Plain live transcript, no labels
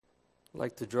I'd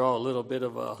like to draw a little bit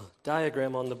of a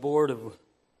diagram on the board of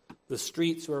the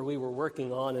streets where we were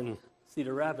working on in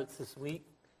Cedar Rapids this week.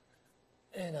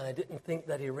 And I didn't think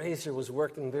that eraser was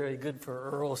working very good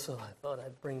for Earl, so I thought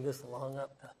I'd bring this along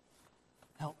up to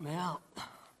help me out.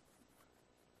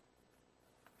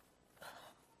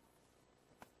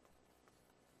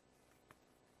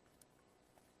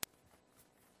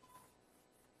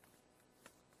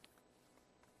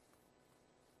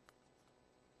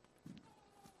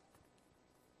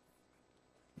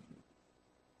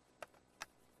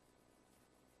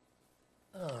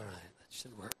 All right, that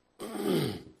should work.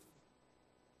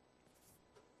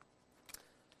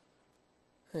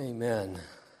 Amen.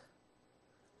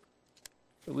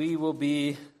 We will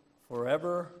be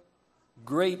forever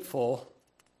grateful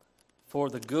for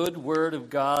the good word of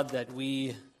God that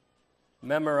we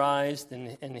memorized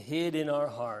and hid in our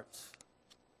hearts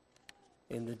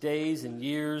in the days and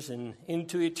years and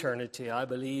into eternity. I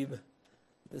believe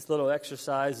this little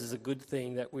exercise is a good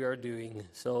thing that we are doing.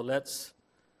 So let's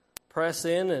press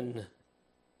in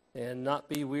and not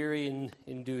be weary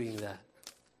in doing that.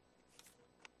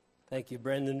 Thank you,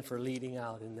 Brendan, for leading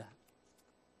out in that.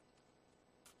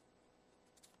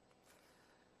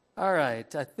 All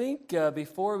right, I think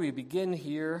before we begin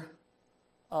here,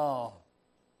 I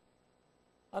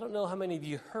don't know how many of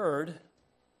you heard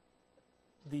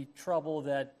the trouble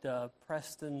that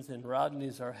Prestons and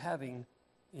Rodneys are having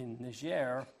in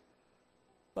Niger,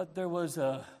 but there was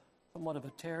somewhat of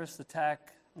a terrorist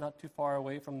attack not too far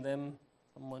away from them.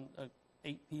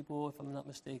 8 people, if I'm not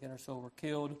mistaken, or so were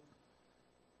killed.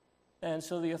 And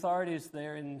so the authorities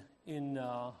there in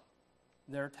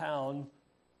their town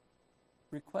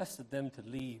requested them to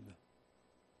leave.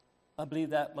 I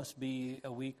believe that must be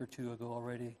a week or two ago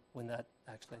already when that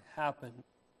actually happened,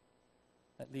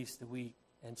 at least a week.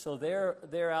 And so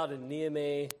they're out in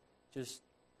Niamey, just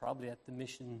probably at the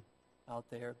mission out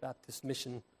there, Baptist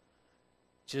mission,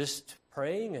 just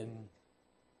praying and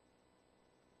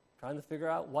trying to figure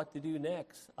out what to do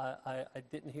next. I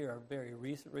didn't hear a very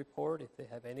recent report, if they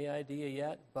have any idea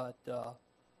yet, but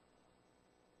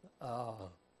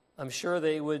I'm sure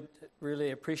they would really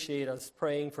appreciate us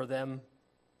praying for them,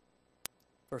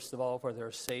 first of all, for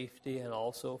their safety and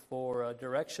also for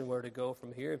direction where to go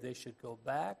from here, if they should go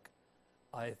back.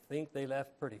 I think they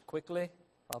left pretty quickly,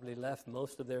 probably left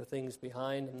most of their things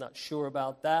behind. I'm not sure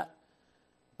about that,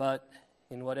 but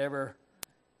in whatever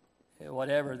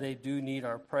they do need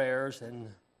our prayers, and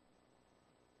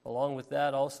along with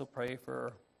that also pray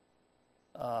for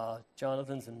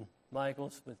Jonathan's and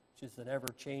Michael's, which is an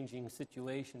ever-changing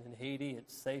situation in Haiti.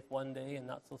 It's safe one day and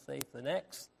not so safe the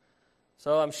next.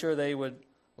 So I'm sure they would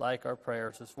like our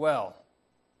prayers as well.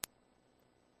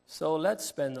 So let's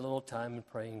spend a little time in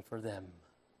praying for them.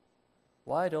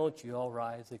 Why don't you all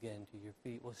rise again to your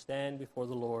feet? We'll stand before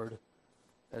the Lord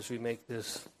as we make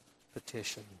this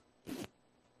petition.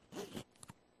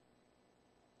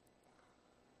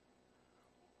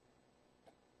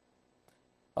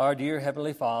 Our dear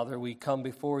Heavenly Father, we come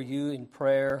before you in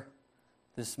prayer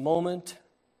this moment.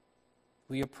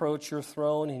 We approach your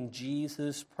throne in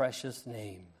Jesus' precious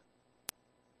name.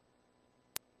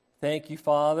 Thank you,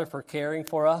 Father, for caring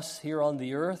for us here on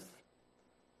the earth.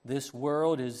 This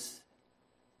world is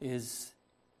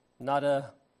not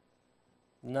a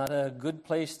good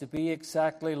place to be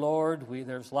exactly, Lord.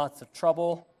 There's lots of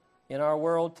trouble in our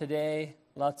world today,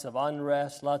 lots of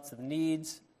unrest, lots of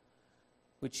needs,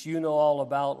 which you know all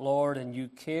about, Lord, and you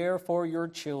care for your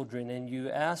children, and you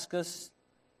ask us,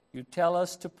 you tell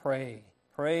us to pray.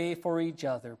 Pray for each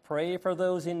other. Pray for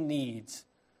those in needs.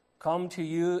 Come to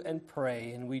you and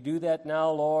pray, and we do that now,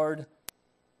 Lord,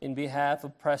 in behalf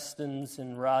of Preston's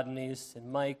and Rodney's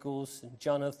and Michael's and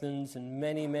Jonathan's and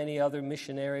many, many other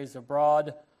missionaries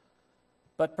abroad.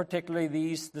 But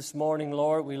particularly this morning,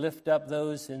 Lord, we lift up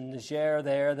those in Niger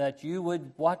there, that you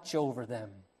would watch over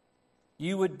them.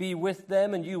 You would be with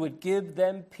them and you would give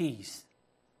them peace.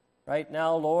 Right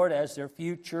now, Lord, as their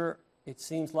future, it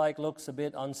seems like looks a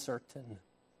bit uncertain.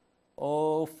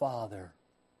 Oh, Father,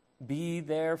 be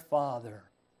their Father.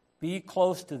 Be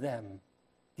close to them.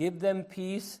 Give them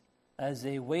peace as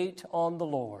they wait on the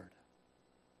Lord.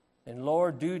 And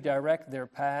Lord, do direct their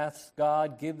paths.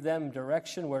 God, give them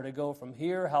direction where to go from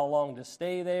here, how long to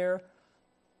stay there.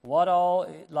 What all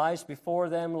lies before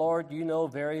them, Lord, you know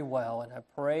very well. And I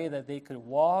pray that they could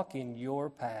walk in your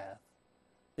path.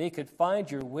 They could find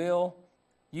your will.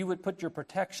 You would put your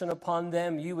protection upon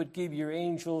them. You would give your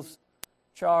angels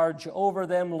charge over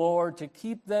them, Lord, to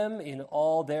keep them in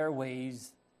all their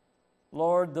ways.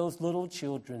 Lord, those little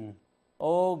children,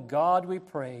 oh God, we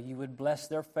pray you would bless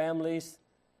their families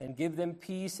and give them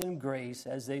peace and grace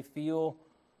as they feel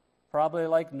probably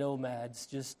like nomads,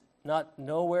 just not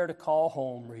nowhere to call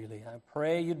home, really. I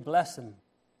pray you'd bless them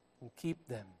and keep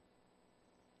them.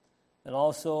 And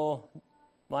also,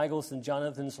 Michael's and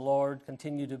Jonathan's, Lord,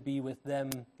 continue to be with them,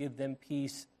 give them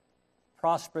peace.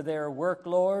 Prosper their work,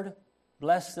 Lord.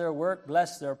 Bless their work,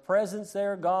 bless their presence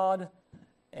there, God,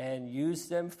 and use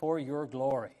them for your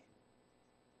glory.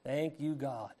 Thank you,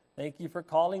 God. Thank you for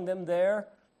calling them there.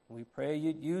 We pray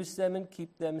you'd use them and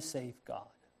keep them safe, God.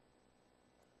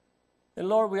 And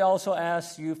Lord, we also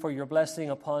ask you for your blessing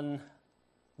upon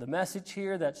the message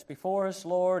here that's before us,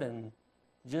 Lord, and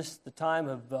just the time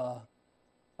of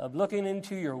looking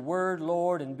into your word,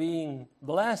 Lord, and being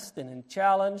blessed and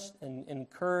challenged and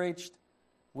encouraged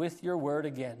with your word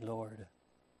again, Lord.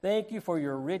 Thank you for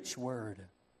your rich word.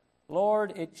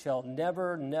 Lord, it shall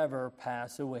never, never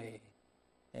pass away.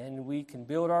 And we can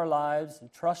build our lives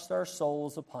and trust our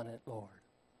souls upon it, Lord.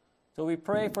 So we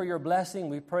pray for your blessing.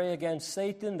 We pray against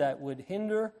Satan that would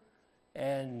hinder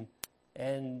and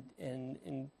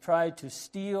try to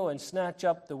steal and snatch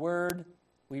up the word.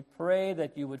 We pray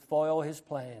that you would foil his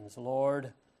plans,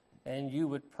 Lord, and you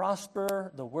would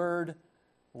prosper the word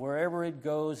wherever it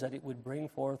goes, that it would bring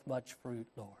forth much fruit,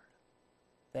 Lord.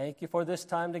 Thank you for this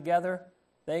time together.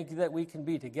 Thank you that we can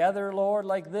be together, Lord,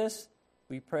 like this.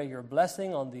 We pray your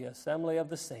blessing on the assembly of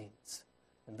the saints.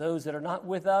 And those that are not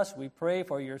with us, we pray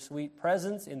for your sweet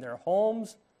presence in their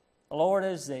homes, Lord,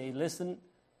 as they listen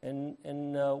and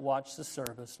watch the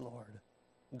service, Lord.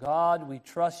 God, we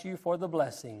trust you for the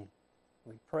blessing.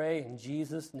 We pray in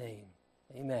Jesus' name.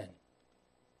 Amen.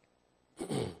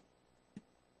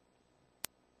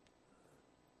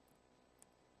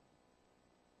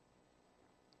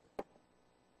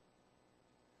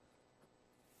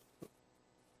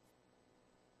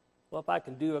 Well, if I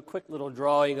can do a quick little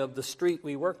drawing of the street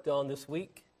we worked on this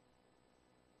week.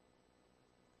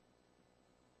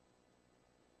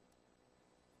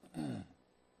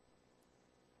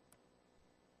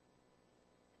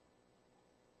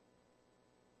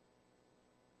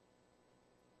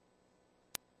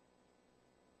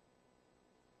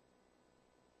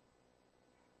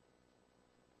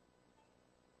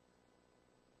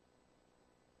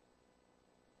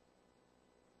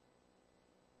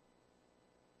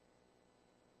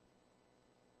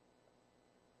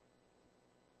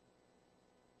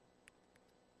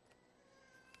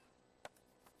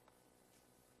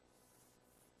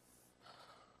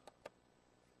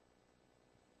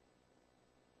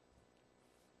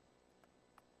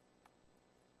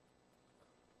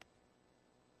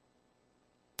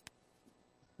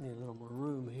 Need a little more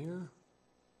room here.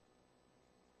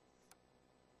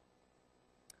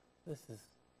 This is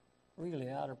really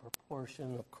out of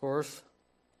proportion, of course.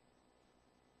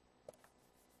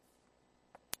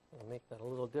 I'll make that a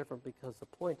little different because the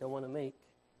point I want to make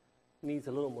needs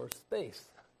a little more space.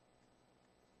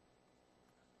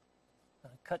 I'll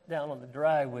cut down on the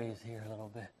driveways here a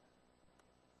little bit.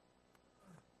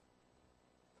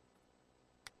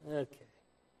 Okay.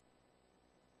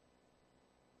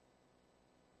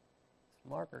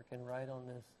 Marker can write on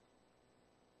this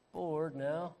board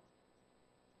now.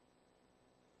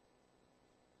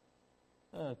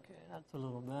 Okay, that's a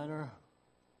little better.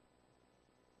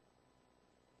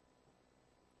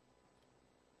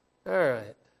 All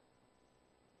right.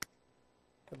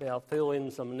 Maybe I'll fill in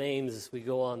some names as we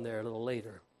go on there a little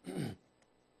later.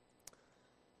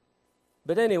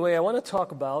 But anyway, I want to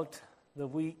talk about the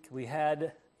week we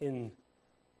had in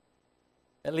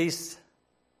at least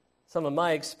some of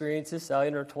my experiences. I'll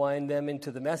intertwine them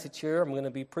into the message here. I'm going to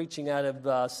be preaching out of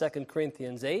 2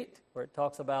 Corinthians 8, where it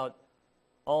talks about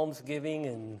almsgiving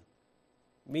and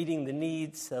meeting the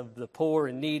needs of the poor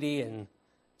and needy and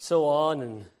so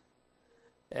on,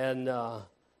 and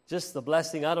just the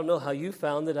blessing. I don't know how you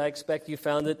found it. I expect you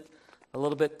found it a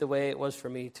little bit the way it was for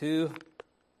me too.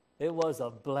 It was a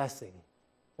blessing,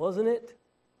 wasn't it?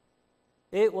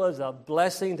 It was a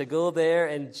blessing to go there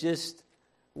and just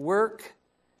work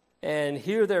and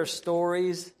hear their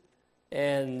stories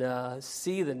and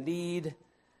see the need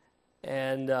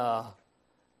and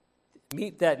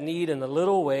meet that need in a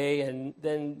little way, and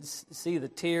then see the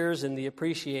tears and the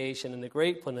appreciation and the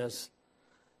gratefulness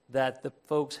that the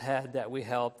folks had that we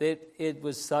helped. It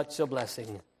was such a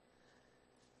blessing.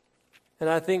 And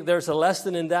I think there's a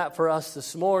lesson in that for us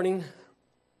this morning.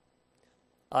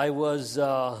 I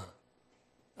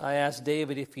asked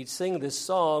David if he'd sing this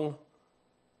song,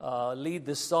 lead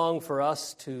this song for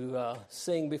us to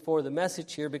sing before the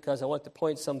message here, because I want to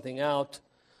point something out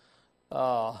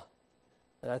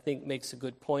that I think makes a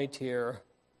good point here.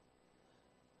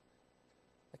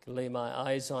 I can lay my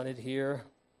eyes on it here.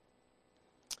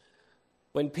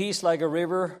 When peace like a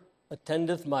river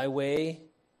attendeth my way,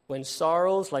 when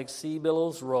sorrows like sea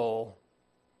billows roll.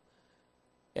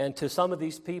 And to some of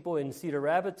these people in Cedar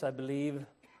Rapids, I believe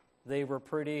they were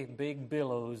pretty big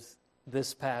billows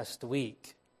this past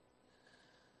week.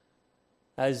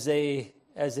 As they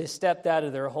stepped out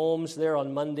of their homes there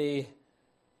on Monday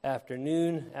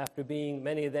afternoon, after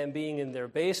many of them being in their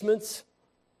basements,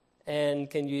 and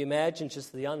can you imagine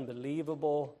just the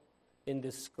unbelievable,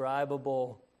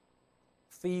 indescribable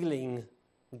feeling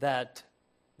that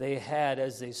they had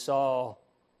as they saw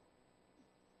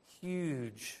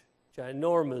huge,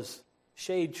 ginormous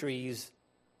shade trees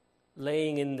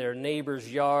laying in their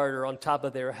neighbor's yard or on top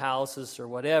of their houses or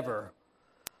whatever.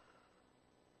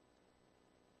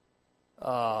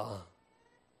 I'm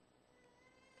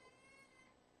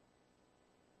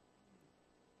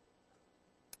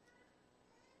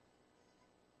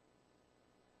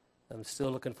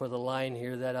still looking for the line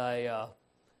here that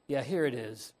here it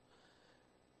is.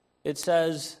 It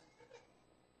says,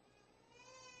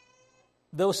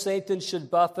 though Satan should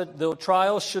buffet, though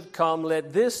trials should come,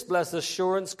 let this blessed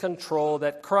assurance control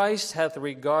that Christ hath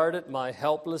regarded my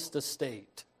helpless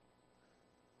estate.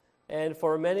 And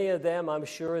for many of them, I'm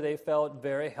sure they felt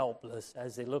very helpless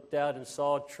as they looked out and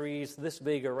saw trees this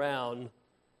big around.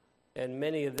 And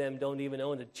many of them don't even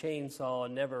own a chainsaw,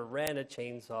 never ran a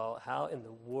chainsaw.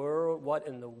 What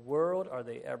in the world are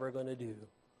they ever going to do?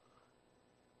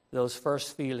 Those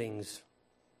first feelings.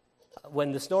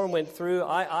 When the storm went through,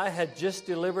 I had just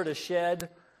delivered a shed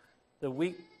the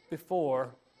week before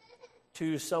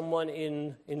to someone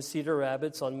in Cedar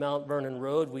Rapids on Mount Vernon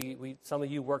Road. Some of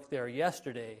you worked there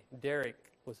yesterday. Derek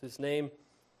was his name.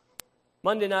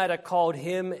 Monday night I called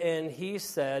him, and he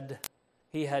said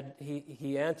he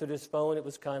answered his phone. It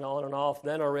was kind of on and off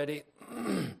then already.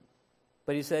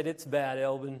 But he said, it's bad,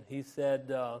 Elvin. He said,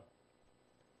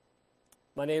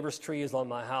 my neighbor's tree is on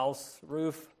my house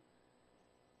roof.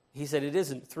 He said, it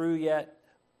isn't through yet,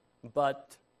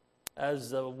 but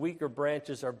as the weaker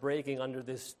branches are breaking under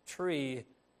this tree,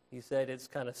 he said it's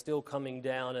kind of still coming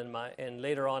down. And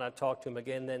later on, I talked to him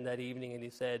again then that evening, and he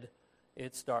said,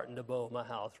 it's starting to bow my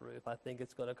house roof. I think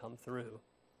it's going to come through.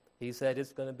 He said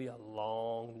it's going to be a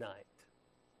long night.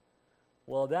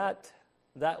 Well, that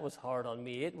was hard on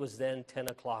me. It was then 10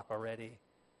 o'clock already.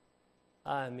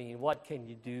 I mean, what can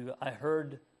you do? I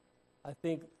heard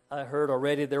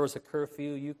already there was a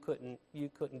curfew. You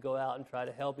couldn't go out and try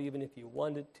to help even if you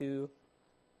wanted to.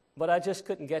 But I just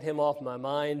couldn't get him off my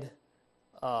mind.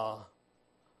 That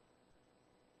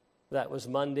was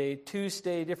Monday.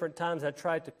 Tuesday, different times I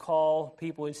tried to call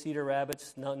people in Cedar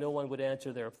Rapids. No one would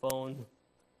answer their phone.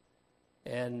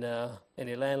 And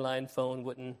any landline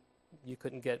phone you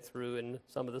couldn't get through. And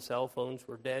some of the cell phones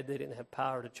were dead. They didn't have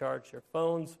power to charge their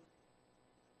phones.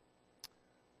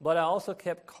 But I also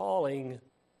kept calling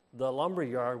the lumber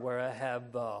yard where I have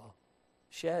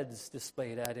sheds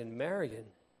displayed at in Marion,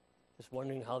 just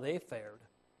wondering how they fared.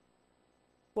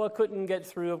 Well, I couldn't get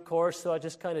through, of course, so I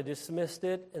just kind of dismissed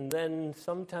it. And then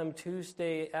sometime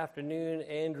Tuesday afternoon,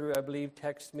 Andrew, I believe,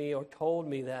 texted me or told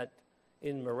me that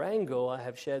in Marengo I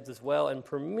have sheds as well, and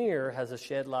Premier has a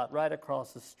shed lot right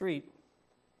across the street.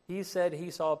 He said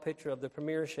he saw a picture of the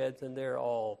Premier sheds, and they're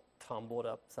all tumbled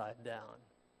upside down.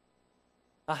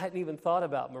 I hadn't even thought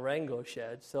about Marengo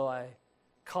sheds, so I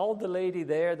called the lady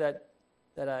there, the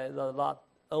lot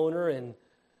owner, and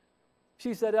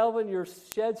she said, Elvin, your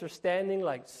sheds are standing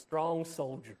like strong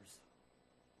soldiers.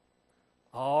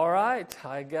 All right,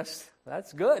 I guess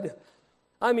that's good.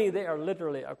 I mean, they are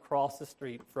literally across the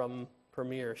street from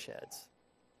Premier sheds.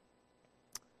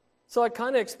 So I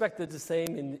kind of expected the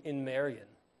same in Marion,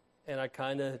 and I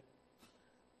kind of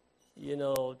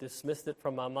dismissed it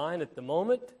from my mind at the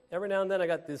moment. Every now and then I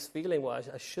got this feeling, well,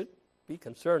 I should be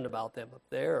concerned about them up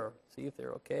there or see if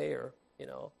they're okay or,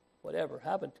 whatever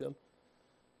happened to them.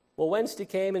 Well, Wednesday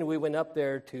came and we went up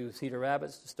there to Cedar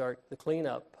Rapids to start the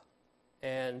cleanup.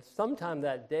 And sometime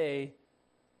that day,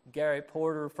 Gary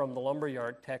Porter from the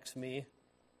lumberyard texted me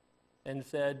and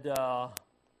said,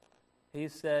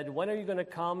 when are you going to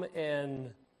come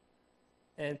and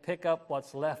pick up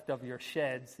what's left of your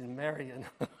sheds in Marion?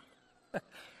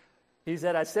 He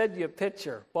said, I sent you a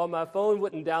picture. Well, my phone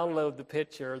wouldn't download the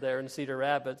picture there in Cedar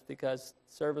Rapids because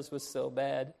service was so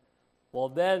bad. Well,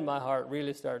 then my heart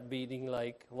really started beating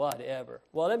like whatever.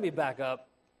 Well, let me back up.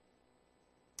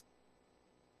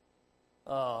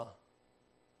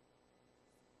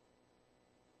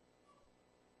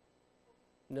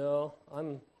 No,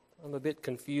 I'm a bit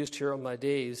confused here on my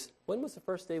days. When was the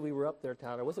first day we were up there,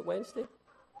 Tyler? Was it Wednesday?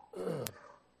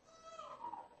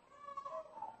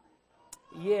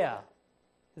 Yeah,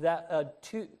 that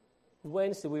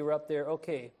Wednesday we were up there.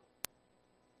 Okay.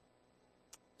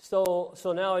 So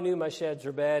now I knew my sheds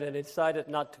were bad, and I decided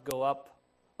not to go up.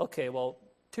 Okay, well,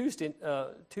 Tuesday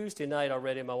night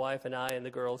already, my wife and I and the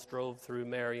girls drove through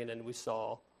Marion, and we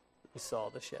saw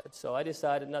the shed. So I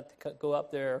decided not to go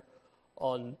up there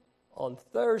on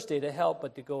Thursday to help,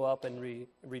 but to go up and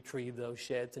retrieve those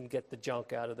sheds and get the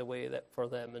junk out of the way for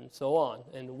them and so on.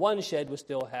 And one shed was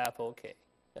still half okay,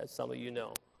 as some of you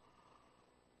know.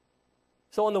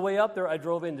 So on the way up there, I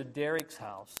drove into Derek's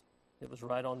house. It was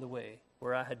right on the way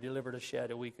where I had delivered a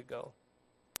shed a week ago.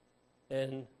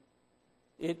 And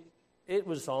it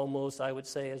was almost, I would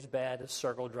say, as bad as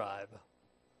Circle Drive.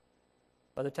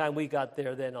 By the time we got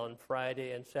there then on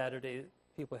Friday and Saturday,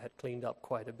 people had cleaned up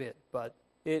quite a bit, but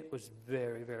it was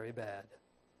very, very bad.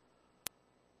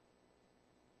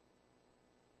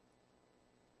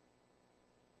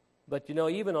 But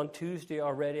even on Tuesday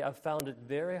already, I found it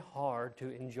very hard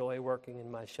to enjoy working in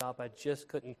my shop. I just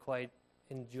couldn't quite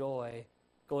enjoy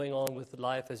going on with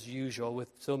life as usual with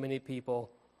so many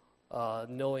people,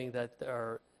 knowing that there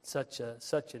are such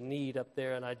a need up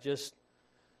there, and I just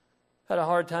had a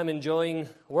hard time enjoying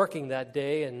working that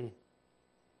day.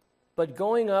 But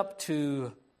going up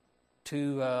to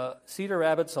Cedar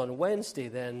Rapids on Wednesday,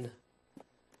 then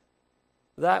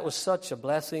that was such a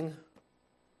blessing.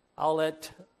 I'll let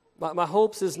my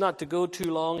hopes is not to go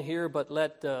too long here, but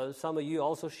let some of you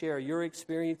also share your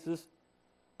experiences.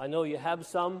 I know you have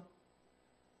some.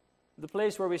 The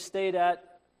place where we stayed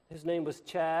at, his name was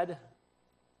Chad.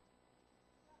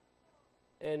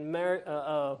 And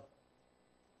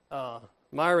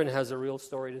Myron has a real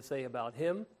story to say about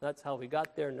him. That's how we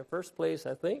got there in the first place,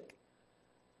 I think.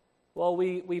 Well,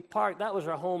 we parked. That was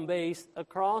our home base.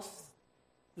 Across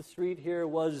the street here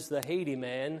was the Haiti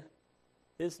man.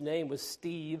 His name was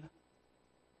Steve.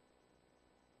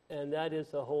 And that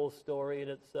is a whole story in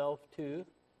itself, too.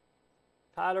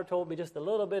 Tyler told me just a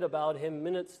little bit about him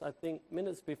minutes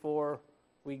before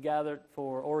we gathered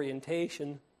for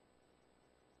orientation.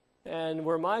 And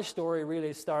where my story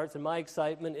really starts and my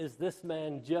excitement is this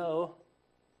man, Joe,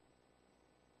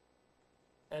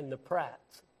 and the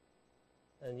Pratts.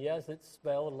 And yes, it's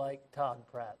spelled like Todd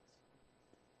Pratt.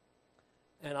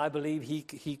 And I believe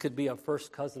he could be a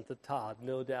first cousin to Todd,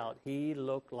 no doubt. He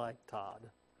looked like Todd.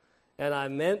 And I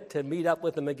meant to meet up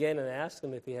with him again and ask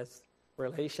him if he has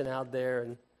relation out there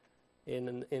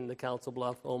in the Council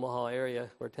Bluff, Omaha area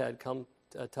where Todd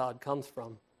comes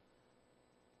from.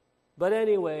 But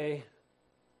anyway,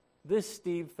 this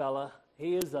Steve fella,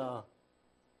 he is a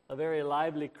very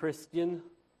lively Christian.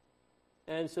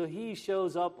 And so he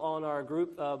shows up on our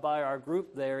group, by our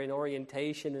group there in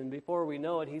orientation, and before we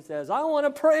know it, he says, "I want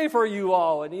to pray for you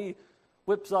all." And he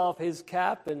whips off his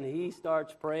cap and he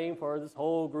starts praying for this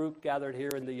whole group gathered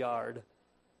here in the yard.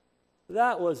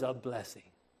 That was a blessing.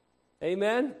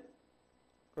 Amen?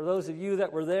 For those of you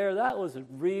that were there, that was a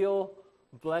real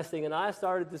blessing. And I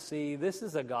started to see this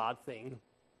is a God thing.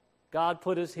 God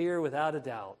put us here without a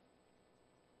doubt.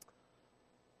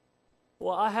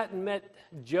 Well, I hadn't met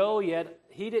Joe yet.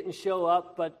 He didn't show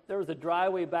up, but there was a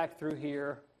driveway back through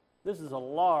here. This is a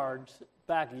large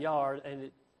backyard,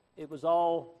 and it was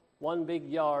all one big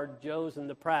yard, Joe's and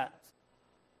the Pratts.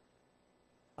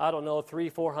 I don't know,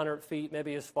 300-400 feet,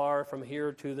 maybe as far from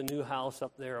here to the new house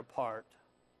up there apart.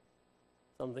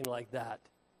 Something like that.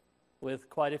 With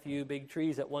quite a few big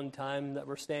trees at one time that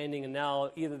were standing, and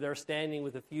now either they're standing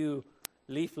with a few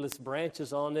leafless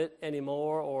branches on it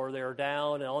anymore, or they're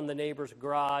down and on the neighbor's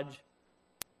garage.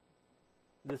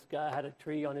 This guy had a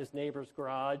tree on his neighbor's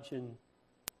garage. And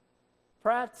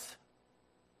Pratt's,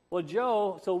 well,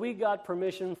 Joe, so we got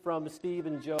permission from Steve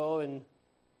and Joe and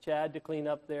Chad to clean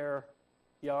up their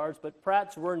yards, but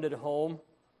Pratt's weren't at home,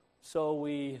 so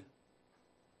we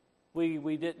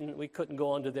couldn't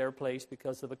go onto their place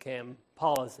because of a CAM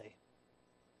policy.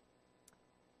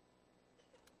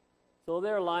 So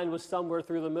their line was somewhere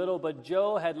through the middle, but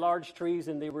Joe had large trees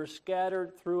and they were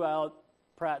scattered throughout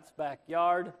Pratt's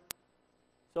backyard.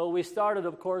 So we started,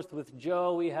 of course, with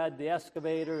Joe. We had the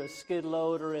excavator, a skid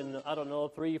loader, and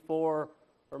 3, 4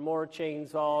 or more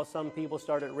chainsaws. Some people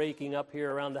started raking up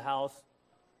here around the house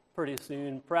pretty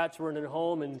soon. Pratt's weren't at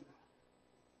home,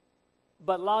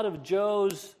 but a lot of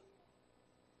Joe's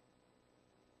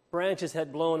branches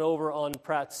had blown over on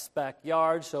Pratt's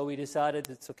backyard, so we decided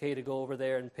it's okay to go over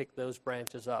there and pick those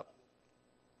branches up.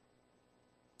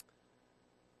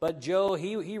 But Joe,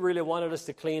 he really wanted us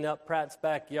to clean up Pratt's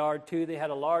backyard too. They had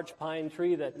a large pine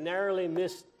tree that narrowly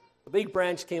missed, a big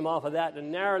branch came off of that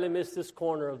and narrowly missed this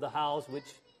corner of the house, which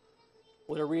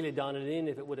would have really done it in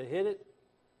if it would have hit it.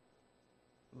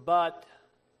 But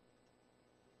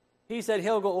he said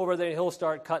he'll go over there and he'll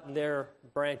start cutting their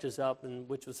branches up, and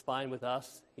which was fine with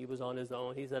us. He was on his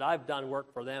own. He said, I've done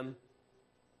work for them.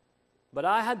 But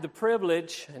I had the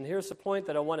privilege, and here's the point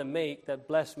that I want to make that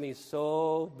blessed me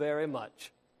so very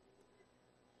much.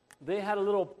 They had a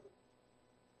little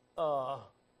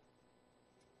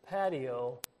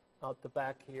patio out the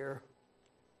back here,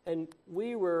 and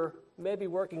we were maybe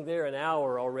working there an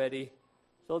hour already.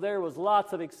 So there was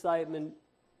lots of excitement,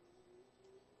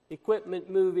 equipment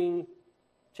moving,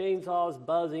 chainsaws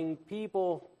buzzing,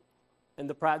 people, and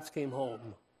the Pratts came home.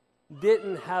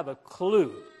 Didn't have a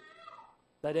clue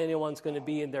that anyone's going to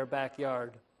be in their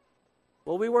backyard.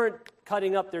 Well, we weren't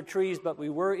cutting up their trees, but we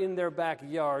were in their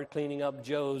backyard cleaning up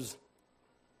Joe's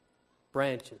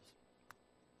branches.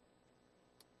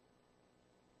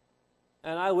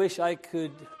 And I wish I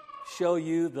could show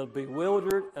you the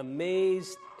bewildered,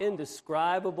 amazed,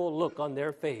 indescribable look on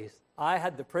their face. I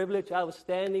had the privilege. I was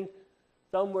standing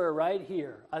somewhere right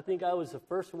here. I think I was the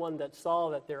first one that saw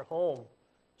that they're home.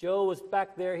 Joe was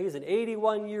back there. He's an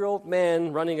 81-year-old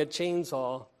man running a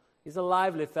chainsaw. He's a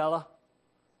lively fella.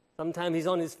 Sometimes he's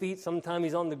on his feet. Sometimes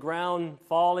he's on the ground,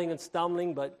 falling and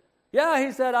stumbling. But yeah,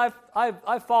 he said,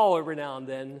 I fall every now and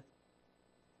then.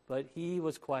 But he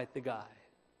was quite the guy.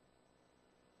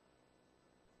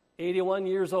 81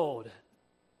 years old.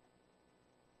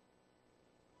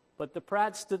 But the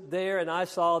Pratts stood there, and I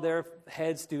saw their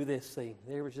heads do this thing.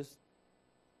 They were just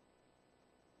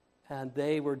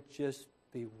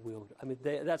bewildered. I mean,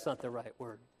 that's not the right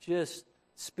word. Just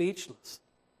speechless.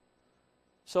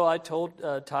 So I told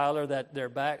Tyler that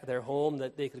they're home,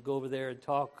 that they could go over there and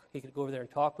talk. He could go over there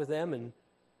and talk with them,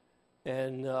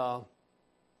 and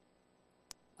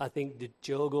I think, did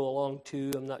Joe go along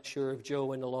too? I'm not sure if Joe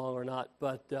went along or not,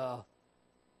 but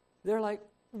they're like,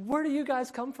 where do you guys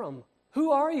come from?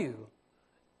 Who are you?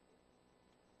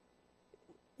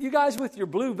 You guys with your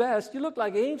blue vest, you look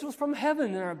like angels from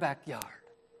heaven in our backyard.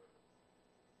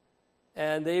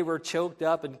 And they were choked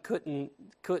up and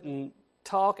couldn't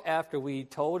talk after we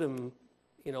told them,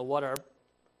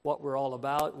 what we're all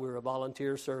about. We're a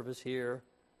volunteer service here.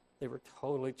 They were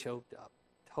totally choked up,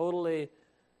 totally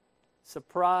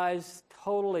surprised,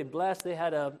 totally blessed. They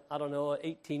had an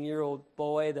 18-year-old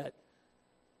boy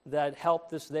that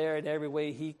helped us there in every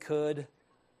way he could.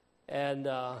 And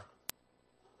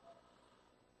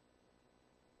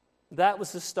that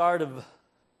was the start of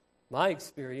my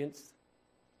experience.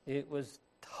 It was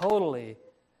totally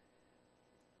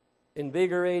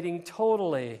invigorating,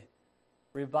 totally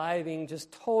reviving,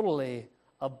 just totally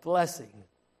a blessing.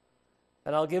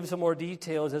 And I'll give some more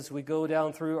details as we go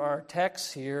down through our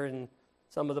text here and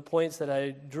some of the points that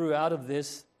I drew out of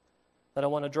this, that I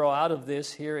want to draw out of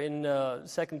this here in 2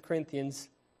 Corinthians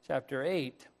chapter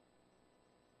 8,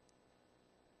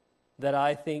 that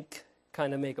I think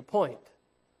kind of make a point.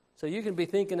 So you can be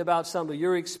thinking about some of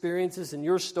your experiences and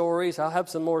your stories. I'll have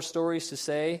some more stories to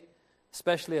say,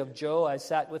 especially of Joe. I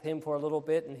sat with him for a little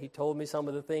bit, and he told me some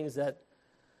of the things that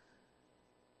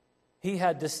he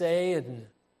had to say,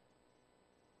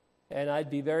 and I'd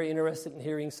be very interested in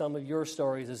hearing some of your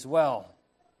stories as well.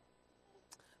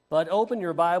 But open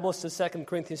your Bibles to 2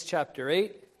 Corinthians chapter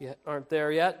 8, if you aren't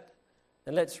there yet,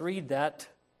 and let's read that.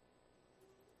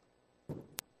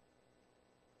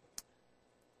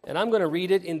 And I'm going to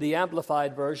read it in the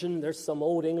Amplified Version. There's some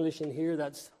Old English in here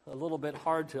that's a little bit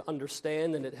hard to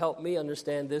understand, and it helped me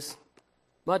understand this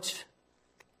much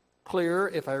clearer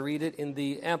if I read it in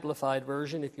the Amplified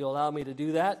Version, if you allow me to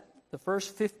do that. The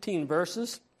first 15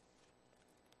 verses.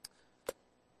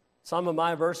 Some of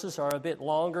my verses are a bit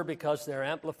longer because they're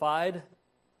amplified,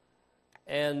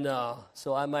 and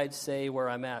so I might say where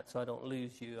I'm at so I don't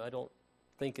lose you. I don't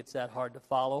think it's that hard to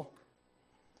follow.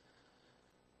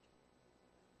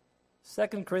 2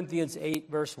 Corinthians 8,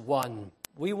 verse 1.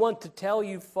 We want to tell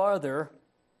you further,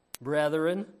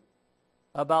 brethren,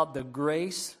 about the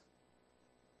grace,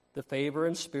 the favor,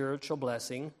 and spiritual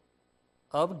blessing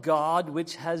of God,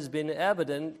 which has been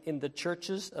evident in the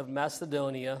churches of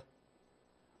Macedonia,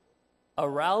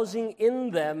 arousing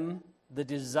in them the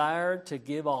desire to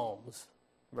give alms.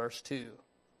 Verse 2.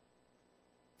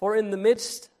 For in the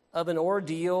midst of an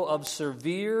ordeal of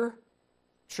severe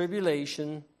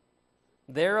tribulation,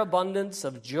 their abundance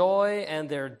of joy and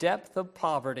their depth of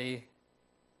poverty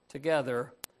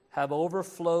together have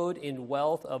overflowed in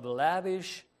wealth of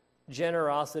lavish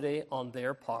generosity on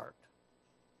their part.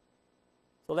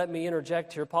 So let me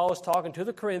interject here. Paul is talking to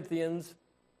the Corinthians,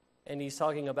 and he's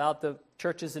talking about the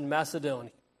churches in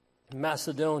Macedonia.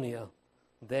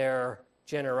 Their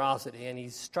generosity. And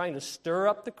he's trying to stir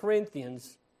up the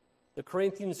Corinthians. The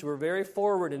Corinthians were very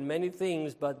forward in many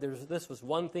things, but this was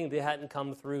one thing they hadn't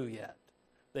come through yet.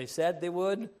 They said they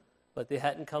would, but they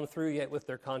hadn't come through yet with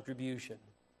their contribution.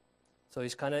 So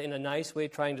he's kind of in a nice way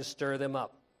trying to stir them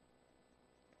up.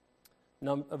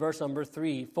 Verse number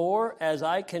 3, for as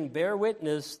I can bear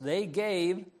witness, they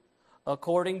gave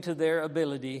according to their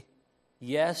ability,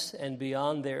 yes, and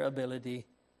beyond their ability,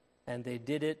 and they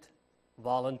did it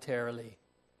voluntarily.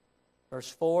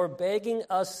 Verse 4, begging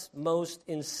us most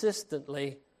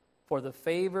insistently for the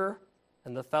favor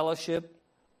and the fellowship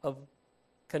of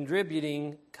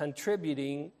contributing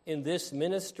in this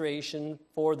ministration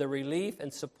for the relief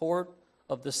and support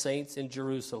of the saints in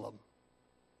Jerusalem.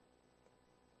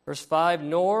 Verse 5,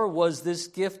 nor was this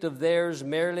gift of theirs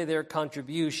merely their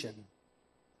contribution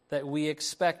that we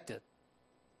expected,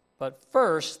 but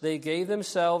first they gave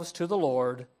themselves to the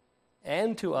Lord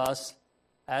and to us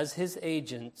as his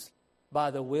agents by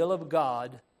the will of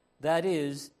God, that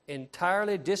is,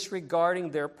 entirely disregarding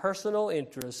their personal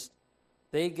interests,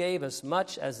 they gave as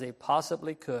much as they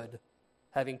possibly could,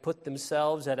 having put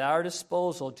themselves at our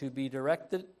disposal to be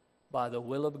directed by the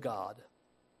will of God.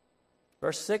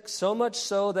 Verse 6, so much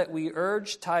so that we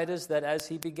urge Titus that as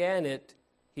he began it,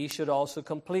 he should also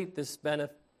complete this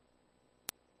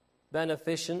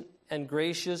beneficent and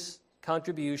gracious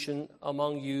contribution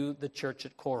among you, the church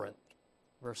at Corinth.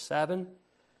 Verse 7,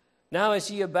 now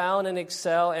as ye abound and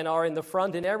excel and are in the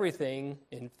front in everything,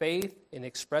 in faith, in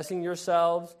expressing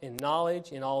yourselves, in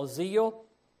knowledge, in all zeal,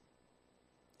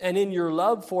 and in your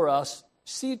love for us,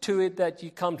 see to it that ye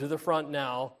come to the front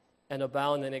now and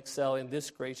abound and excel in this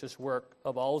gracious work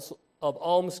of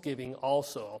almsgiving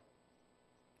also.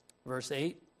 Verse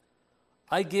 8,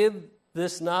 I give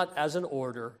this not as an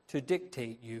order to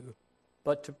dictate you,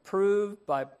 but to prove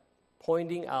by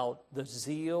pointing out the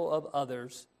zeal of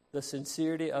others, the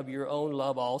sincerity of your own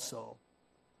love also.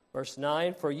 Verse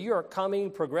 9, for you are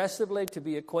coming progressively to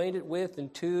be acquainted with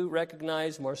and to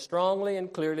recognize more strongly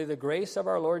and clearly the grace of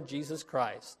our Lord Jesus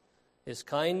Christ, his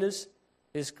kindness,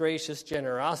 his gracious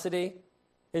generosity,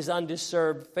 his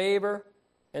undeserved favor,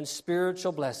 and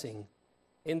spiritual blessing,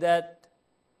 in that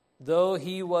though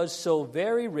he was so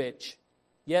very rich,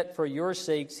 yet for your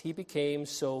sakes he became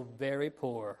so very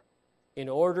poor, in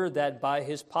order that by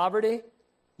his poverty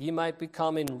ye might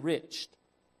become enriched,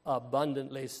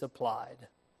 abundantly supplied.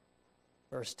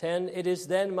 Verse 10, it is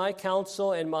then my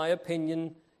counsel and my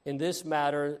opinion in this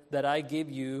matter that I give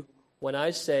you when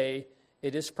I say,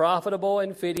 it is profitable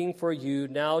and fitting for you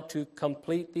now to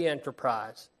complete the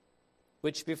enterprise,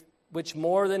 which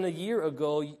more than a year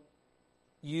ago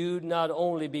you not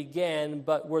only began,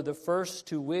 but were the first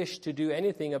to wish to do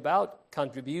anything about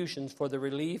contributions for the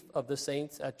relief of the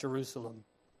saints at Jerusalem.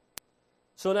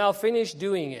 So now finish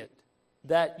doing it,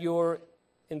 that your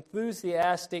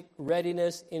enthusiastic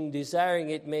readiness in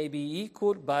desiring it may be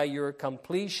equaled by your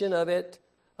completion of it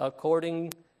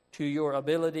according to your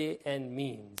ability and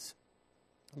means.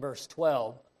 Verse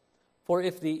 12, for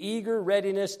if the eager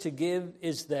readiness to give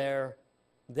is there,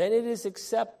 then it is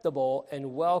acceptable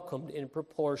and welcomed in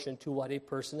proportion to what a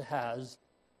person has,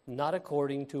 not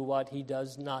according to what he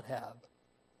does not have.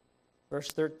 Verse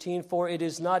 13, for it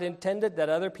is not intended that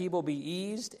other people be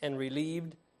eased and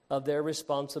relieved of their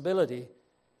responsibility,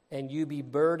 and you be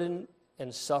burdened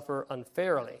and suffer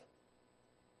unfairly.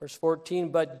 Verse 14,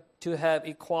 but to have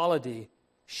equality,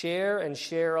 share and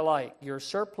share alike, your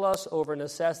surplus over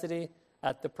necessity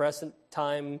at the present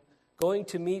time, going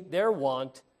to meet their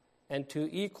want and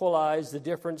to equalize the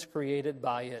difference created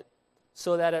by it,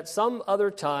 so that at some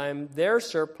other time their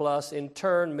surplus in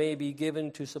turn may be given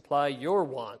to supply your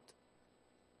want.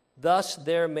 Thus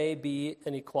there may be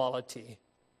an equality.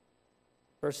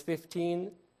 Verse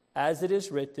 15, as it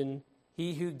is written,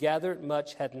 he who gathered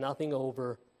much had nothing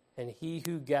over, and he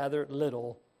who gathered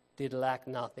little did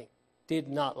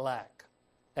not lack.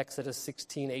 Exodus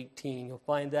 16:18. You'll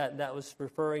find that was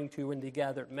referring to when they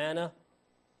gathered manna.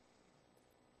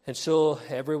 And so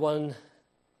everyone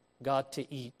got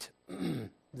to eat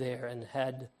there and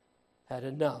had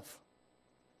enough.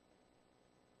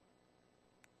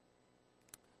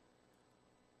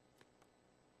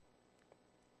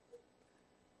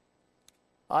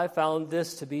 I found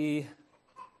this to be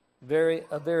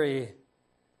a very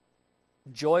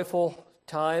joyful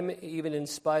time, even in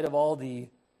spite of all the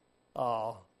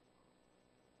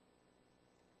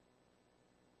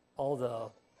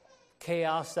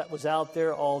chaos that was out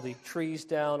there, all the trees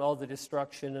down, all the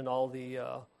destruction, and all the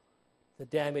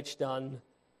damage done.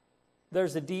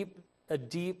 There's a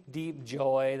deep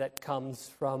joy that comes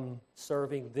from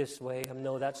serving this way. I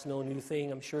know that's no new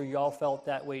thing. I'm sure you all felt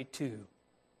that way too.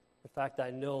 In fact, I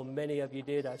know many of you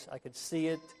did. I could see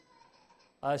it.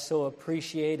 I so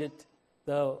appreciated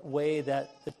the way that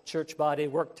the church body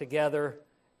worked together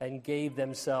and gave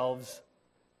themselves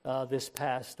this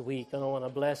past week, and I want to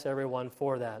bless everyone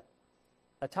for that.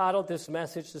 I titled this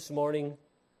message this morning,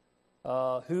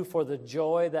 Who for the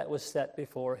Joy That Was Set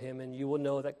Before Him, and you will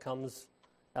know that comes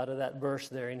out of that verse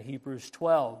there in Hebrews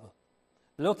 12.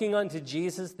 Looking unto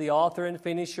Jesus, the author and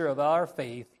finisher of our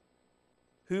faith,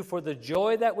 who for the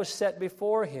joy that was set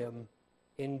before him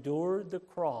endured the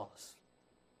cross,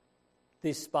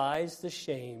 despised the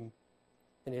shame,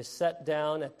 and is set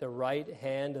down at the right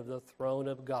hand of the throne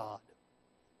of God.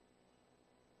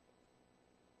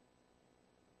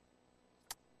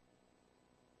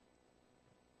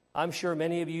 I'm sure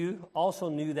many of you also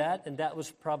knew that, and that was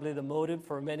probably the motive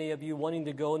for many of you wanting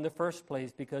to go in the first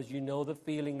place, because you know the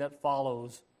feeling that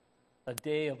follows a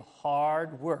day of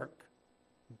hard work,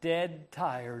 dead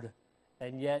tired,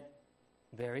 and yet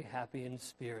very happy in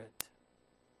spirit.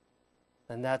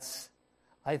 And that's,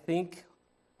 I think,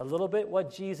 a little bit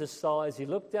what Jesus saw as he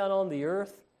looked down on the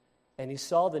earth and he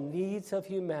saw the needs of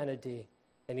humanity,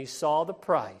 and he saw the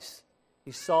price,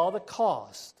 he saw the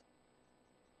cost.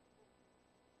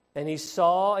 And he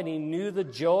saw and he knew the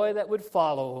joy that would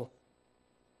follow,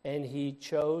 and he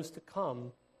chose to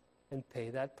come and pay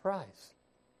that price.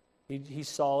 He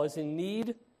saw us in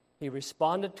need. He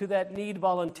responded to that need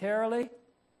voluntarily.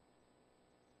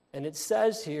 And it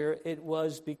says here it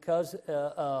was because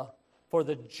for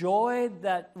the joy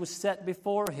that was set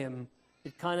before him,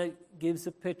 it kind of gives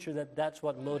a picture that that's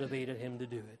what motivated him to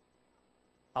do it.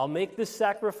 I'll make this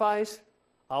sacrifice.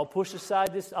 I'll push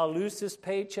aside this, I'll lose this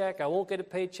paycheck. I won't get a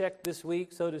paycheck this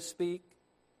week, so to speak,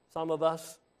 some of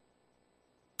us.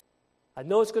 I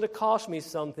know it's going to cost me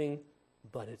something,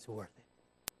 but it's worth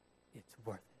it. It's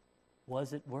worth it.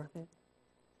 Was it worth it?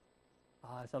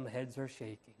 Some heads are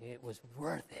shaking. It was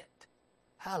worth it.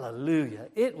 Hallelujah.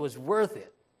 It was worth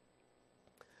it.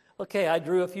 Okay, I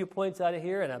drew a few points out of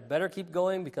here, and I better keep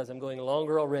going because I'm going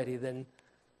longer already than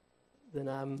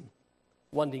I'm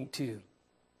wanting to.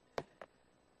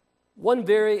 One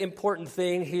very important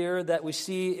thing here that we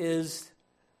see is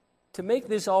to make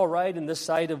this all right in the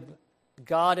sight of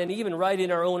God and even right in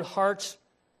our own hearts,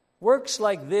 works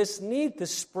like this need to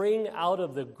spring out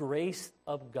of the grace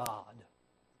of God,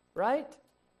 right?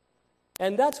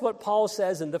 And that's what Paul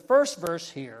says in the first verse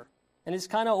here. And it's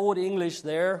kind of old English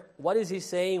there. What is he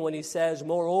saying when he says,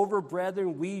 moreover,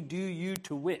 brethren, we do you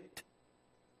to wit?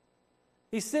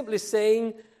 He's simply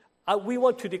saying, we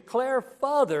want to declare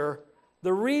further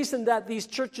the reason that these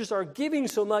churches are giving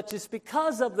so much is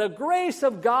because of the grace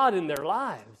of God in their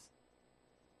lives.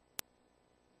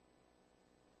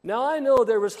 Now, I know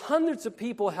there was hundreds of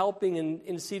people helping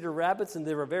in Cedar Rapids, and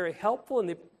they were very helpful,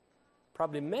 and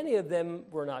probably many of them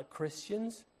were not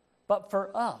Christians. But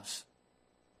for us,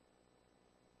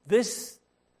 this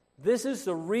is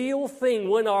the real thing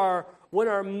when our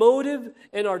motive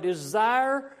and our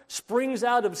desire springs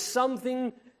out of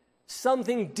something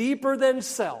deeper than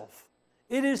self.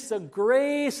 It is the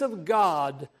grace of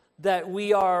God that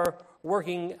we are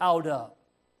working out of.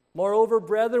 Moreover,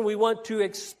 brethren, we want to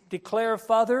declare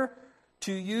further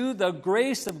to you the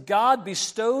grace of God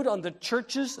bestowed on the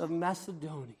churches of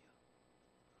Macedonia.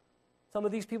 Some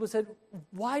of these people said,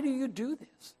 why do you do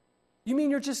this? You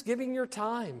mean you're just giving your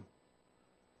time?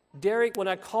 Derek, when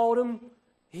I called him,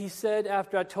 he said,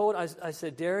 after I told, I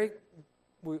said, Derek,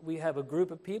 we have a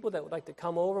group of people that would like to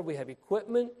come over. We have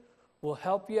equipment. We'll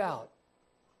help you out.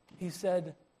 He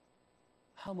said,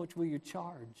 how much will you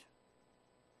charge?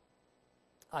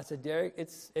 I said, Derek,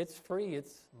 it's free.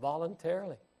 It's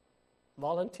voluntarily.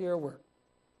 Volunteer work.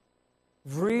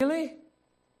 Really?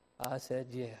 I said,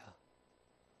 yeah.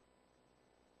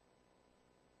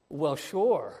 Well,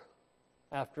 sure.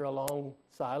 After a long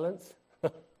silence.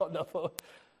 No.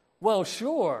 Well,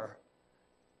 sure.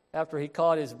 After he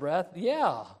caught his breath,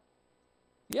 yeah.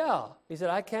 He said,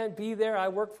 I can't be there. I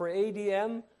work for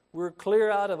ADM. We're clear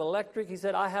out of electric. He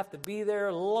said, I have to be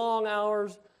there long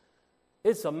hours.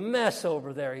 It's a mess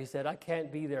over there. He said, I can't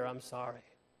be there. I'm sorry.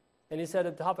 And he said,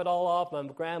 to top it all off, my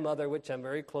grandmother, which I'm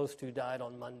very close to, died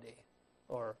on Monday.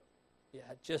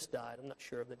 Just died. I'm not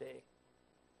sure of the day.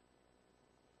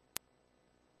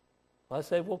 Well, I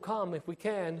said, we'll come if we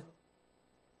can.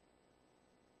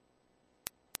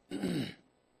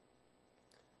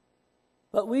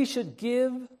 But we should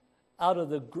give out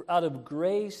of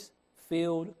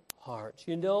grace-filled hearts.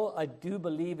 You know, I do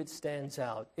believe it stands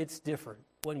out. It's different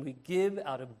when we give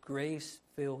out of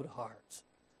grace-filled hearts.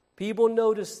 People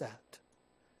notice that.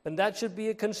 And that should be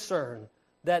a concern,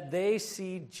 that they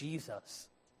see Jesus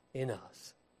in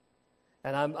us.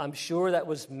 And I'm sure that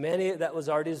was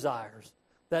our desires,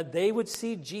 that they would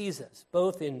see Jesus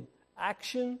both in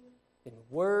action, in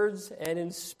words, and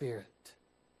in spirit.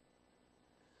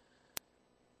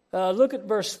 Look at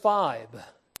verse 5.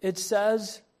 it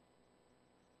says,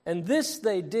 and this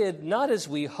they did not as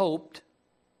we hoped.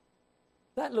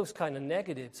 That looks kind of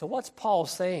negative. So what's Paul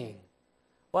saying?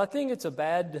 Well, I think it's a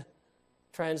bad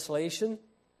translation.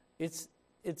 It's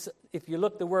if you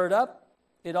look the word up,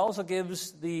 it also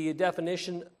gives the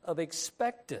definition of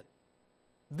expected.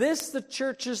 This the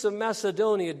churches of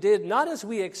Macedonia did not as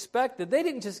we expected. They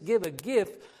didn't just give a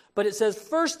gift, but it says,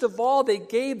 first of all, they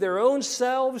gave their own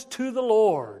selves to the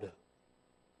Lord.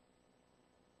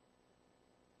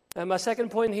 And my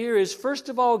second point here is, first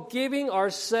of all, giving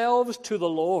ourselves to the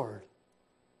Lord.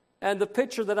 And the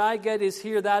picture that I get is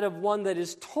here that of one that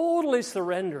is totally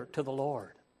surrendered to the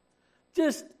Lord.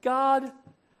 Just, God,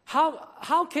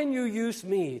 how can you use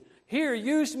me? Here,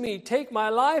 use me. Take my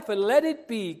life and let it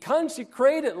be.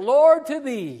 Consecrate it, Lord, to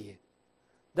thee.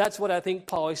 That's what I think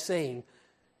Paul is saying.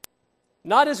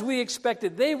 Not as we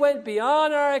expected. They went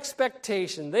beyond our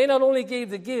expectation. They not only gave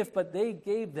the gift, but they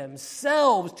gave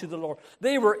themselves to the Lord.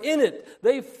 They were in it.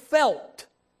 They felt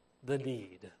the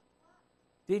need.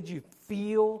 Did you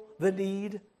feel the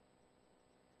need?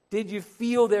 Did you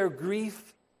feel their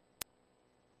grief?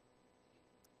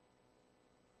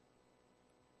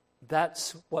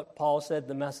 That's what Paul said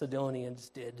the Macedonians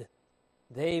did.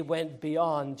 They went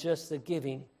beyond just the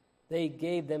giving. They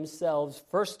gave themselves,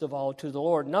 first of all, to the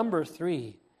Lord. Number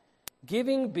 3,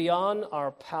 giving beyond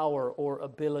our power or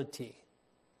ability.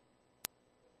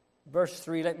 Verse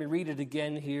 3, let me read it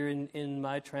again here in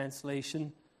my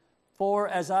translation. For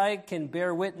as I can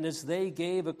bear witness, they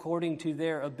gave according to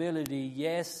their ability,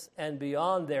 yes, and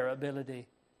beyond their ability,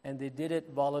 and they did it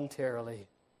voluntarily.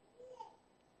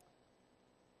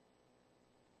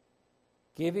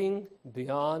 Giving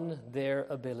beyond their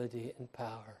ability and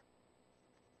power.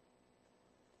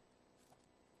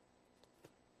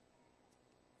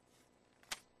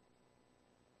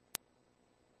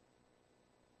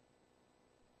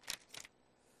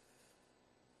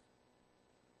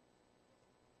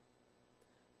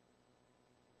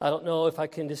 I don't know if I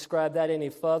can describe that any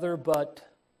further, but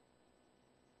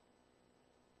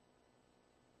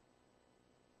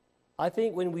I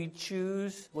think when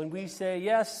we say,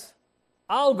 yes,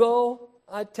 I'll go,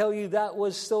 I tell you that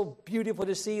was so beautiful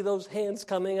to see those hands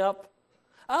coming up.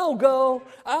 I'll go.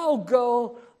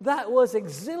 That was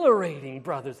exhilarating,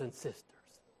 brothers and sisters.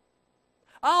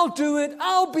 I'll do it.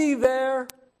 I'll be there.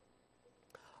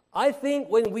 I think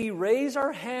when we raise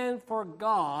our hand for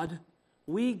God,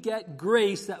 we get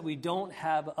grace that we don't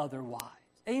have otherwise.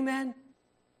 Amen?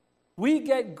 We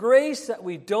get grace that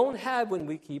we don't have when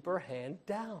we keep our hand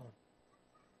down.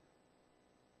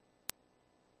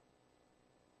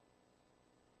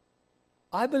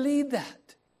 I believe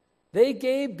that. They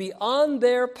gave beyond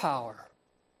their power.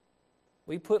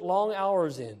 We put long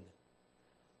hours in.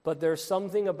 But there's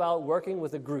something about working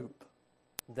with a group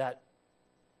that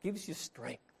gives you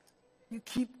strength. You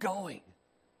keep going.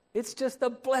 It's just a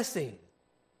blessing.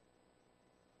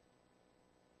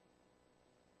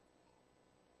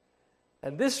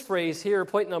 And this phrase here,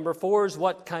 point number 4, is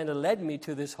what kind of led me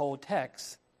to this whole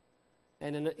text.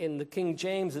 And in the King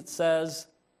James it says,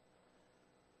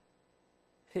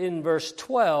 in verse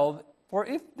 12, for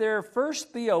if there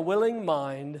first be a willing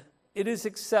mind, it is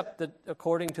accepted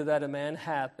according to that a man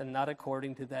hath, and not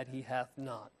according to that he hath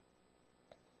not.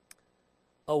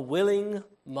 A willing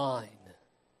mind.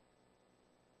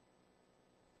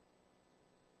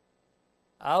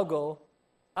 I'll go.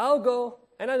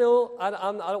 And I know I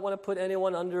don't want to put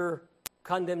anyone under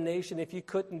condemnation. If you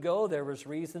couldn't go, there was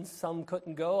reasons. Some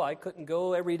couldn't go. I couldn't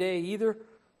go every day either.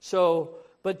 So,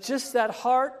 but just that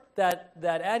heart, that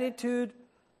attitude,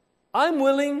 I'm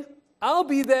willing, I'll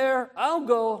be there, I'll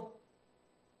go.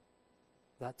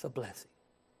 That's a blessing.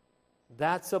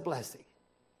 That's a blessing.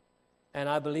 And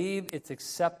I believe it's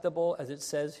acceptable, as it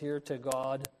says here, to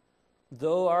God.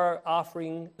 Though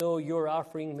your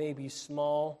offering may be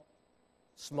small,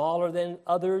 smaller than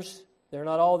others, they're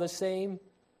not all the same,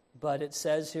 but it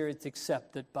says here it's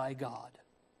accepted by God,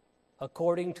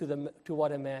 according to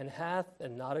what a man hath,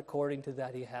 and not according to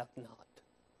that he hath not.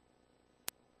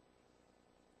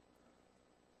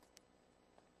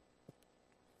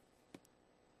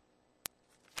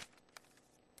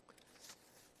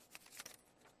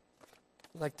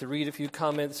 I'd like to read a few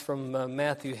comments from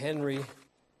Matthew Henry.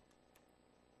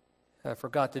 I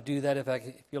forgot to do that.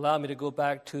 If you allow me to go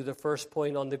back to the first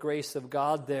point on the grace of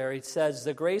God there, it says,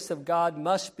 the grace of God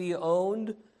must be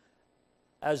owned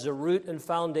as the root and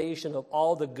foundation of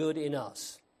all the good in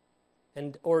us,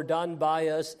 or done by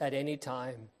us at any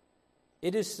time.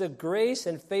 It is the grace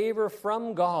and favor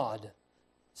from God.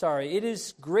 It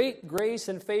is great grace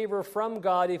and favor from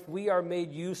God if we are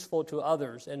made useful to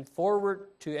others and forward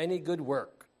to any good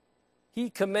work. He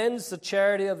commends the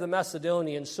charity of the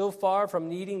Macedonians. So far from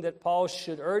needing that Paul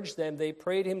should urge them, they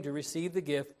prayed him to receive the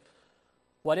gift.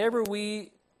 Whatever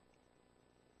we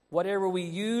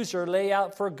use or lay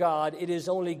out for God, it is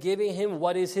only giving him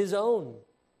what is his own.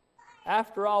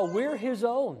 After all, we're his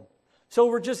own. So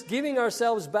we're just giving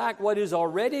ourselves back what is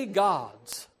already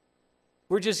God's.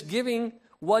 We're just giving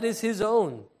what is his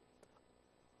own.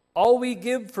 All we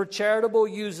give for charitable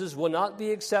uses will not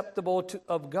be acceptable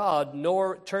of God,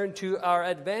 nor turn to our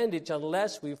advantage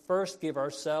unless we first give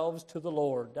ourselves to the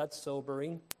Lord. That's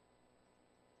sobering.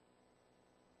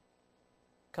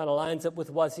 Kind of lines up with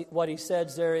what he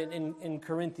says there in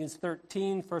Corinthians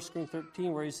 13, 1 Corinthians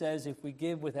 13, where he says, if we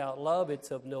give without love,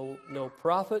 it's of no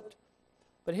profit.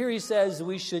 But here he says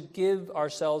we should give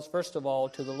ourselves, first of all,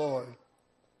 to the Lord.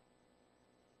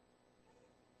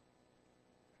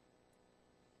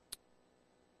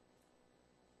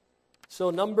 So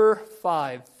number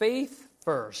 5, faith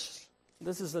first.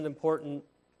 This is an important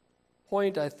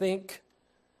point, I think.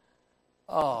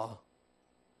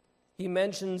 He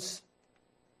mentions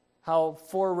how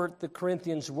forward the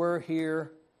Corinthians were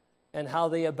here and how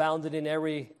they abounded in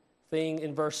everything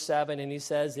in verse 7. And he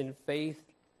says, in faith,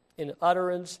 in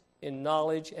utterance, in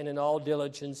knowledge, and in all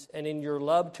diligence, and in your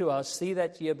love to us, see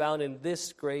that ye abound in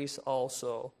this grace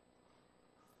also.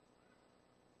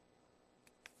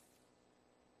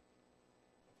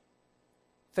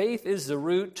 Faith is the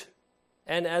root,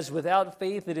 and as without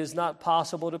faith it is not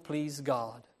possible to please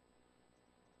God.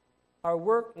 Our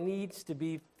work needs to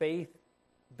be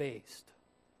faith-based.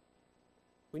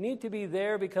 We need to be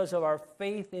there because of our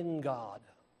faith in God.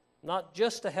 Not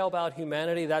just to help out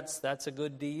humanity, that's a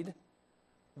good deed,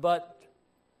 but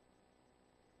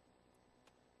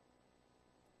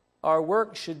our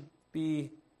work should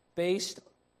be based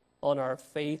on our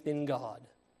faith in God.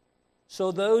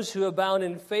 So those who abound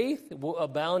in faith will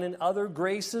abound in other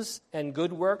graces and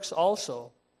good works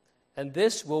also. And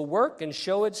this will work and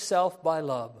show itself by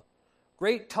love.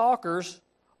 Great talkers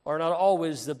are not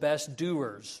always the best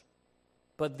doers.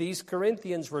 But these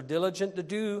Corinthians were diligent to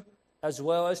do as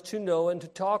well as to know and to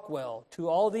talk well. To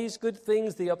all these good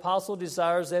things the apostle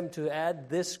desires them to add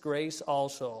this grace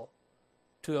also,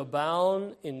 to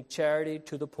abound in charity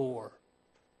to the poor.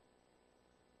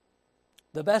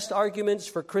 The best arguments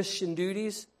for Christian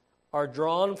duties are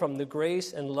drawn from the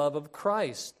grace and love of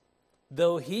Christ.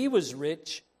 Though he was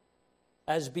rich,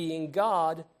 as being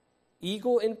God,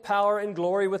 equal in power and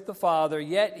glory with the Father,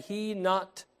 yet he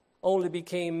not only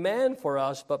became man for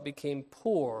us, but became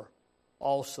poor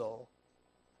also.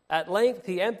 At length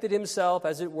he emptied himself,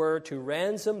 as it were, to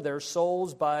ransom their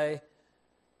souls by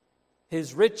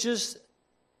his riches,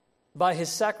 by his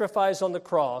sacrifice on the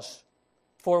cross.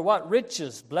 For what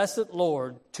riches, blessed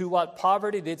Lord, to what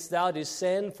poverty didst thou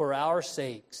descend for our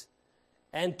sakes?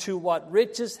 And to what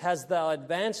riches hast thou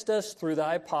advanced us through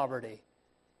thy poverty?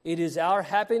 It is our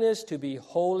happiness to be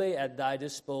wholly at thy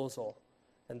disposal.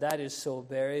 And that is so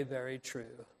very, very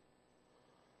true.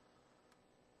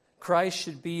 Christ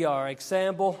should be our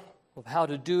example of how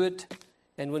to do it.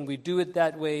 And when we do it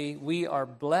that way, we are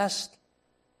blessed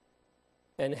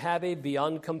and happy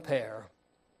beyond compare.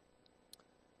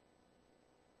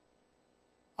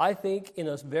 I think in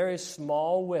a very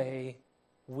small way,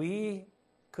 we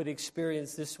could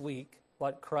experience this week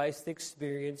what Christ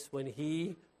experienced when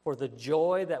he, for the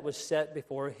joy that was set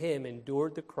before him,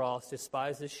 endured the cross,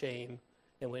 despised the shame,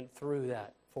 and went through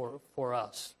that for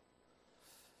us.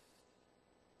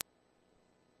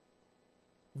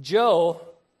 Joe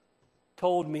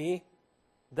told me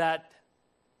that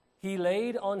he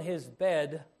laid on his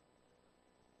bed,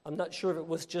 I'm not sure if it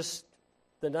was just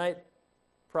the night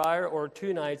prior or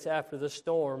 2 nights after the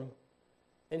storm,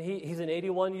 and he's an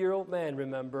 81-year-old man,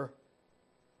 remember,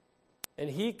 and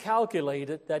he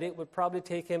calculated that it would probably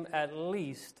take him at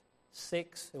least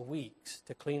 6 weeks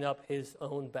to clean up his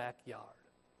own backyard.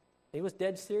 He was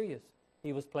dead serious.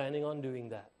 He was planning on doing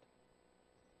that.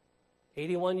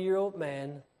 81-year-old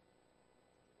man,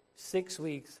 6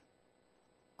 weeks.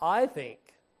 I think,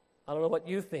 I don't know what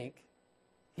you think,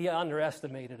 he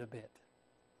underestimated a bit.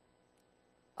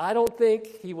 I don't think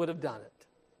he would have done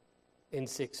it in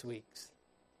 6 weeks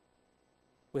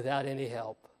without any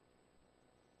help.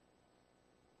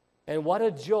 And what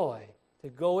a joy to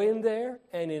go in there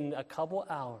and in a couple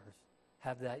hours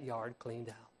have that yard cleaned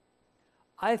out.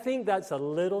 I think that's a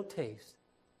little taste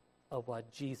of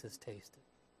what Jesus tasted,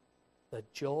 the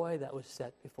joy that was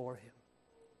set before him.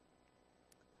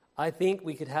 I think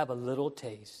we could have a little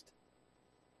taste.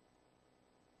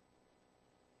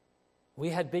 We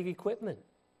had big equipment.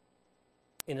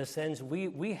 In a sense,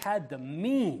 we had the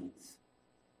means.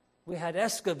 We had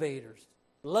excavators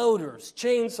loaders,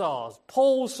 chainsaws,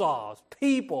 pole saws,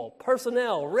 people,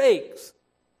 personnel, rakes.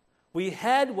 We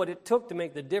had what it took to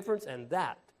make the difference, and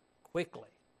that quickly.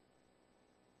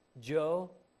 Joe,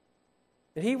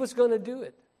 and he was going to do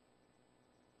it.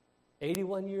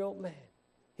 81-year-old man.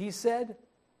 He said,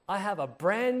 I have a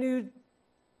brand new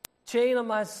chain on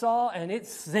my saw, and it's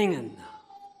singing.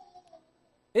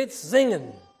 It's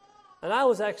singing. And I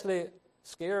was actually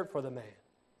scared for the man.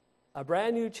 A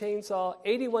brand new chainsaw,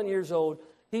 81 years old.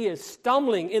 He is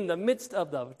stumbling in the midst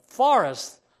of the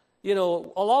forest,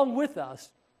 along with us,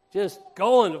 just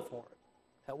going for it.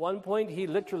 At one point, he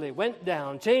literally went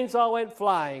down. Chainsaw went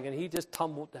flying, and he just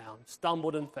tumbled down,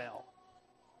 stumbled and fell.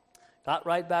 Got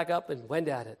right back up and went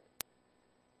at it.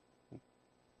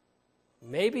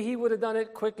 Maybe he would have done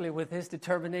it quickly with his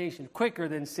determination, quicker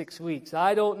than 6 weeks.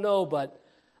 I don't know, but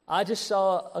I just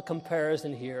saw a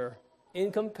comparison here.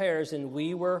 In comparison,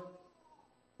 we were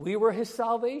his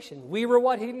salvation. We were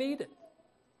what he needed.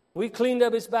 We cleaned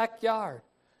up his backyard.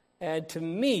 And to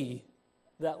me,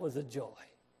 that was a joy.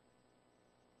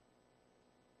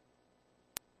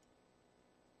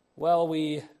 Well,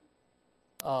 we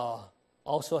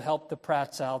also helped the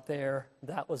Pratts out there.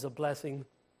 That was a blessing.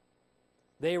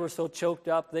 They were so choked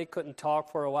up, they couldn't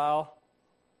talk for a while.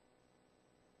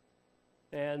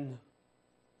 And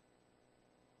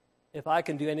if I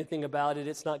can do anything about it,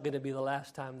 it's not going to be the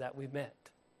last time that we met.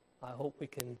 I hope we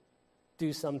can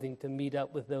do something to meet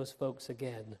up with those folks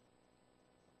again.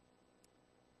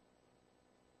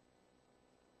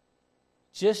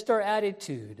 Just our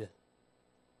attitude.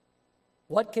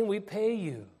 What can we pay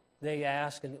you? They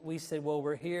asked, and we said, well,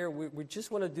 we're here. We just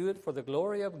want to do it for the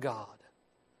glory of God.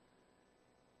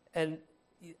 And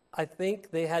I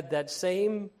think they had that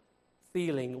same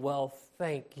feeling, well,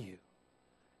 thank you.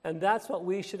 And that's what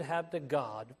we should have to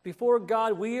God. Before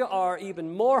God, we are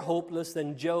even more hopeless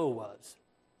than Joe was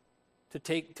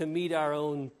to meet our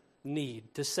own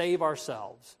need, to save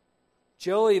ourselves.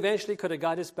 Joe eventually could have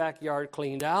got his backyard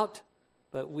cleaned out,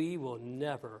 but we will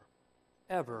never,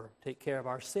 ever take care of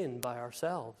our sin by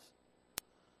ourselves.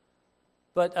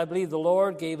 But I believe the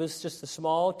Lord gave us just a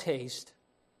small taste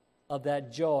of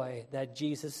that joy that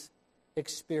Jesus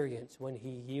experienced when he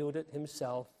yielded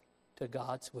himself to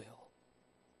God's will.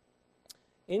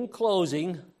 In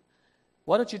closing,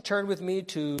 why don't you turn with me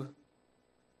to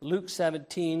Luke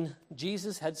 17.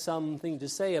 Jesus had something to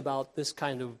say about this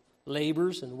kind of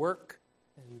labors and work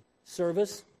and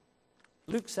service.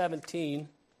 Luke 17.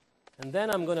 And then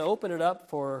I'm going to open it up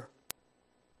for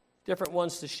different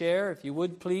ones to share. If you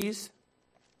would, please,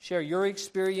 share your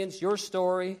experience, your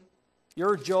story,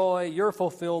 your joy, your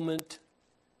fulfillment,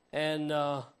 and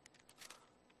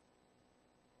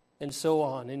so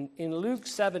on. In Luke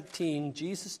 17,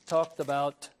 Jesus talked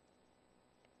about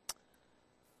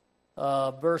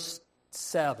verse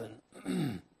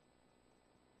 7.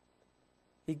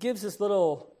 He gives this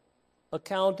little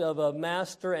account of a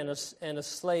master and a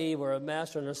slave, or a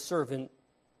master and a servant.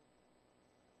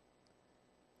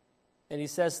 And he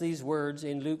says these words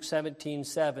in Luke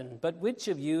 17:7. But which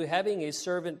of you, having a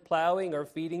servant plowing or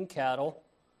feeding cattle,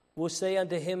 will say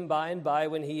unto him by and by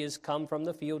when he is come from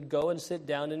the field, Go and sit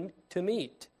down to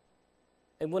meat?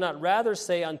 And will not rather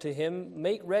say unto him,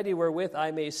 Make ready wherewith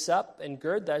I may sup, and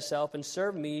gird thyself, and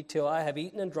serve me till I have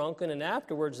eaten and drunken, and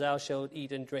afterwards thou shalt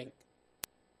eat and drink?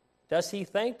 Does he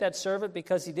thank that servant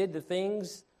because he did the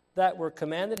things that were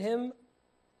commanded him?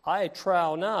 I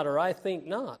trow not, or I think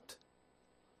not.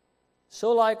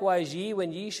 So likewise ye,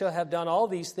 when ye shall have done all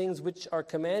these things which are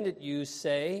commanded you,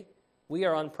 say, We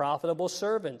are unprofitable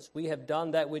servants. We have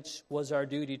done that which was our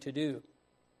duty to do.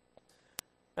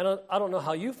 And I don't know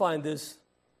how you find this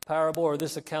parable or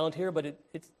this account here, but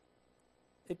it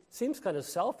seems kind of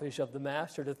selfish of the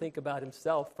master to think about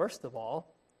himself, first of all.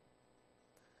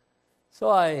 So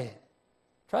I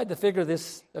tried to figure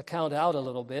this account out a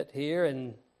little bit here,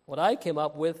 and what I came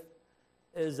up with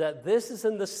is that this is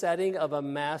in the setting of a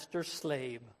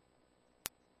master-slave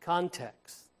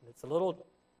context. It's a little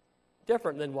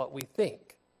different than what we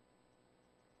think.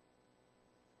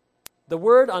 The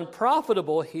word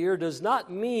unprofitable here does not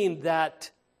mean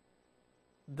that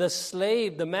the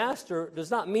slave, the master, does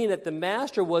not mean that the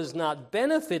master was not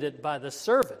benefited by the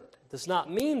servant. It does not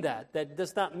mean that. That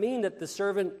does not mean that the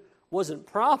servant wasn't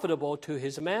profitable to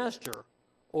his master,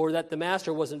 or that the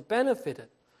master wasn't benefited.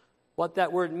 What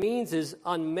that word means is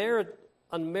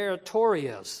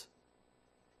unmeritorious.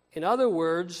 In other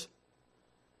words,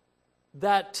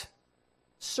 that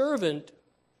servant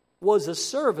was a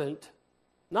servant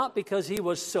not because he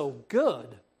was so good,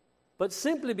 but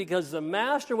simply because the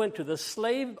master went to the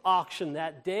slave auction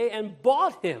that day and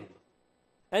bought him.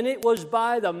 And it was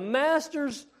by the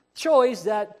master's choice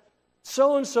that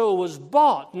So-and-so was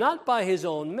bought, not by his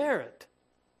own merit.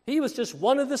 He was just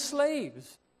one of the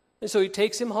slaves. And so he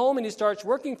takes him home and he starts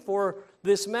working for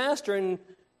this master. And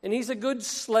he's a good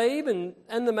slave and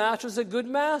the master's a good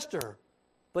master.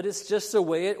 But it's just the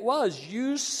way it was.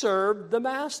 You served the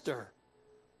master.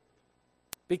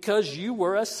 Because you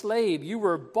were a slave. You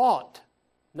were bought.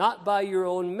 Not by your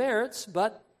own merits,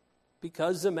 but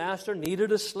because the master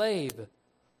needed a slave.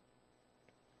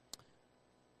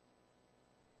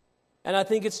 And I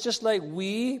think it's just like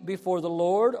we, before the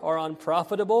Lord, are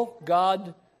unprofitable.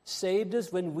 God saved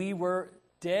us when we were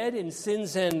dead in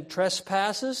sins and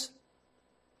trespasses.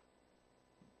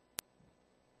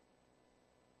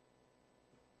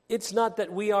 It's not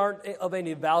that we aren't of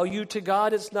any value to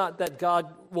God. It's not that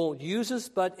God won't use us,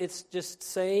 but it's just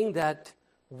saying that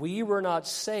we were not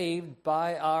saved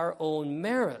by our own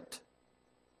merit.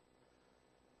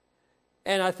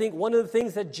 And I think one of the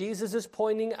things that Jesus is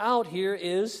pointing out here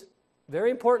is, very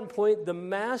important point, the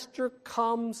master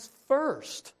comes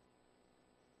first.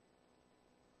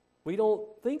 We don't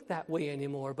think that way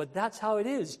anymore, but that's how it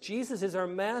is. Jesus is our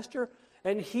master,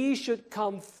 and he should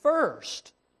come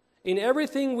first in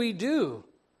everything we do.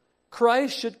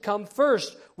 Christ should come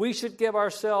first. We should give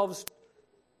ourselves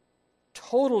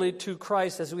totally to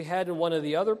Christ, as we had in one of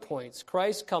the other points.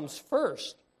 Christ comes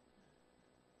first.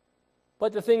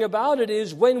 But the thing about it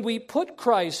is, when we put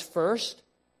Christ first,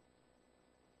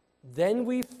 then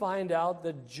we find out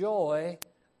the joy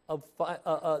of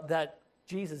that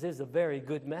Jesus is a very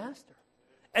good master.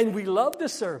 And we love to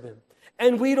serve him.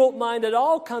 And we don't mind at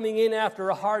all coming in after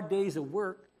a hard day's of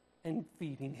work and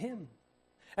feeding him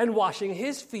and washing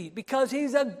his feet, because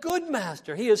he's a good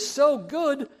master. He is so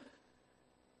good.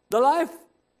 The life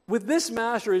with this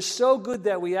master is so good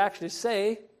that we actually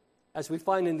say, as we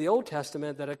find in the Old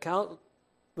Testament, that account,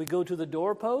 we go to the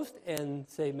doorpost and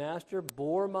say, Master,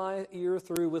 bore my ear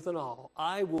through with an awl.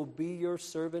 I will be your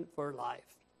servant for life.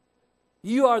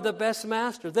 You are the best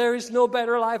master. There is no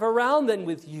better life around than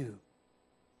with you.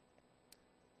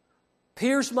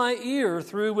 Pierce my ear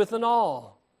through with an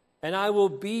awl, and I will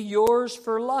be yours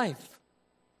for life.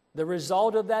 The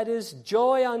result of that is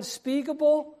joy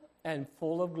unspeakable and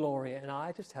full of glory. And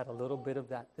I just had a little bit of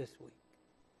that this week.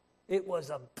 It was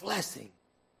a blessing.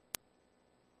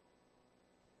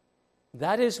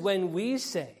 That is when we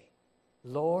say,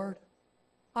 Lord,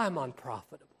 I'm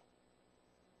unprofitable.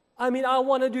 I mean, I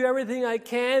want to do everything I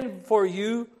can for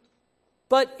you,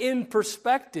 but in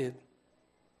perspective,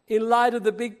 in light of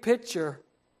the big picture,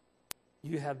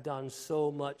 you have done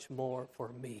so much more for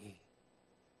me.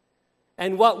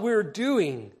 And what we're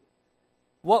doing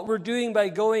by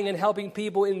going and helping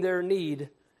people in their need,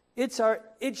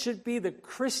 it should be the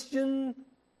Christian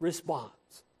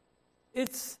response.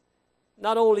 It's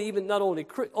not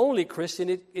only Christian,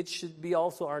 it should be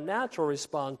also our natural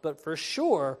response, but for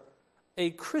sure a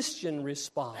Christian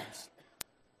response,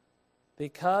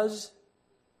 because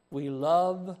we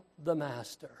love the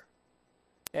Master.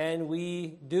 And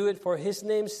we do it for his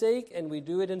name's sake, and we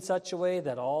do it in such a way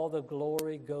that all the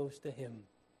glory goes to him.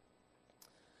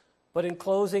 But in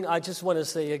closing, I just want to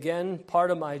say again,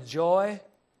 part of my joy,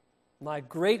 my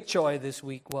great joy this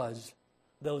week was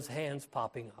those hands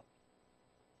popping up.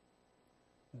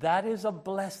 That is a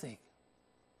blessing.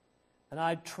 And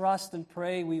I trust and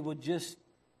pray we would just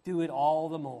do it all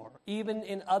the more, even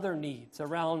in other needs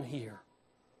around here.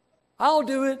 I'll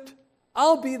do it.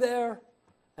 I'll be there.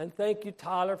 And thank you,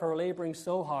 Tyler, for laboring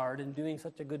so hard and doing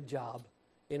such a good job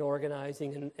in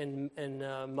organizing,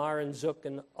 and Mara and Zook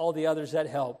and all the others that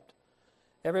helped.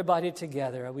 Everybody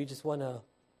together. We just want to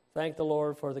thank the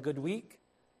Lord for the good week.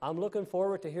 I'm looking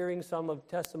forward to hearing some of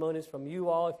testimonies from you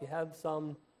all. If you have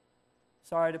some,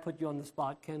 sorry to put you on the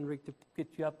spot, Kendrick, to get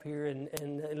you up here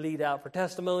and lead out for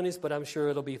testimonies, but I'm sure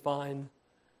it'll be fine.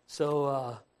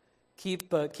 So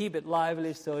keep it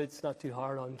lively so it's not too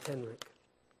hard on Kendrick.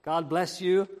 God bless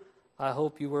you. I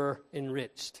hope you were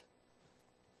enriched.